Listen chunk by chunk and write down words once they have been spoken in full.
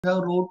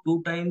have wrote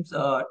two times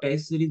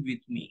test series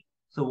with me.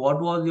 So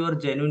what was your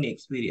genuine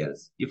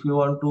experience? If you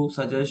want to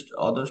suggest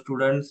other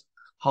students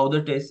how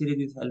the test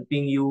series is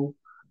helping you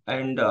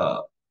and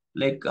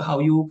like how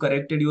you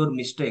corrected your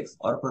mistakes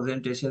or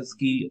presentation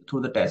skill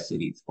through the test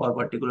series, or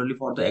particularly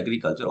for the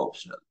agriculture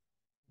optional.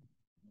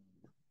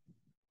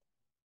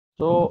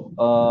 So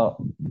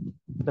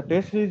the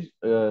test series,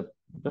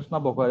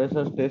 Krishna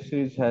Bokharesa's test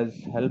series has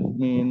helped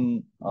me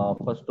in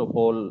first of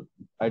all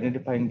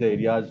identifying the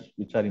areas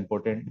which are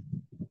important.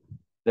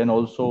 Then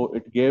also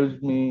it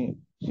gives me,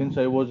 since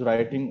I was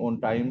writing on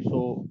time,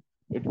 so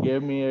it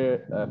gave me a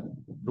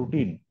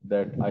routine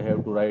that I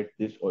have to write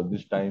this or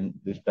this time,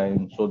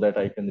 so that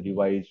I can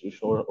revise. It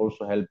should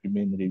also help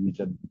me in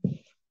revision,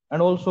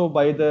 and also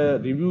by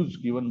the reviews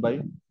given by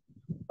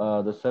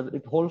the sir,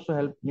 it also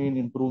helped me in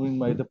improving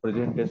my the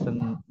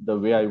presentation, the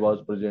way I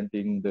was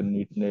presenting, the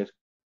neatness,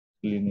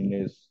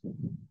 cleanliness,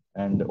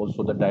 and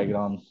also the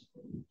diagrams.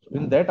 So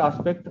in that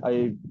aspect,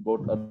 I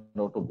got a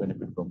lot of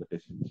benefit from the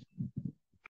test series.